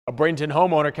A Bradenton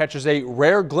homeowner catches a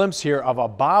rare glimpse here of a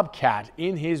bobcat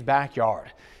in his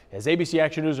backyard. As ABC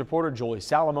Action News reporter Julie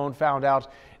Salamone found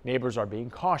out, neighbors are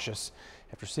being cautious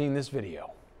after seeing this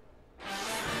video.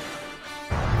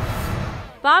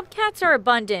 Bobcats are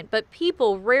abundant, but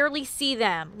people rarely see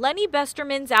them. Lenny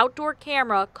Besterman's outdoor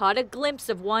camera caught a glimpse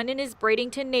of one in his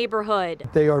Bradenton neighborhood.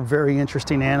 They are very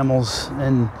interesting animals,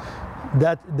 and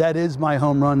that is my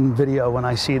home run video when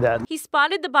I see that. He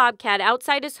spotted the bobcat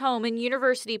outside his home in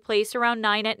University Place around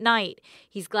 9 at night.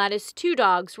 He's glad his 2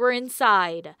 dogs were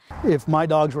inside. If my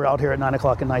dogs were out here at 9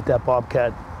 o'clock at night, that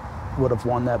bobcat would have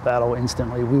won that battle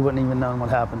instantly. We wouldn't even know what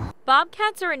happened.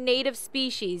 Bobcats are a native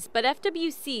species, but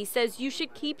FWC says you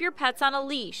should keep your pets on a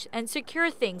leash and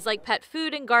secure things like pet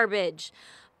food and garbage.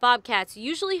 Bobcats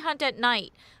usually hunt at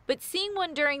night, but seeing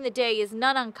one during the day is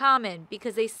not uncommon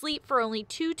because they sleep for only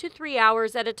 2 to 3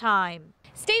 hours at a time.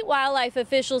 State wildlife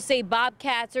officials say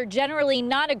bobcats are generally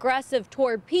not aggressive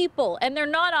toward people, and they're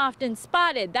not often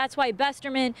spotted. That's why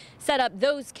Besterman set up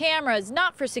those cameras,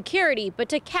 not for security, but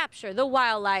to capture the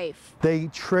wildlife. They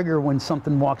trigger when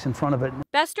something walks in front of it.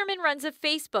 Besterman runs a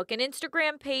Facebook and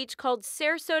Instagram page called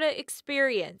Sarasota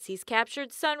Experience. He's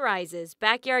captured sunrises,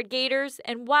 backyard gators,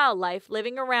 and wildlife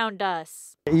living around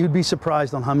us. You'd be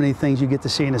surprised on how many things you get to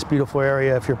see in this beautiful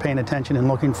area if you're paying attention and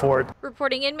looking for it.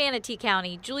 Reporting in Manatee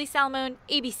County, Julie Salamone,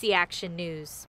 ABC Action News.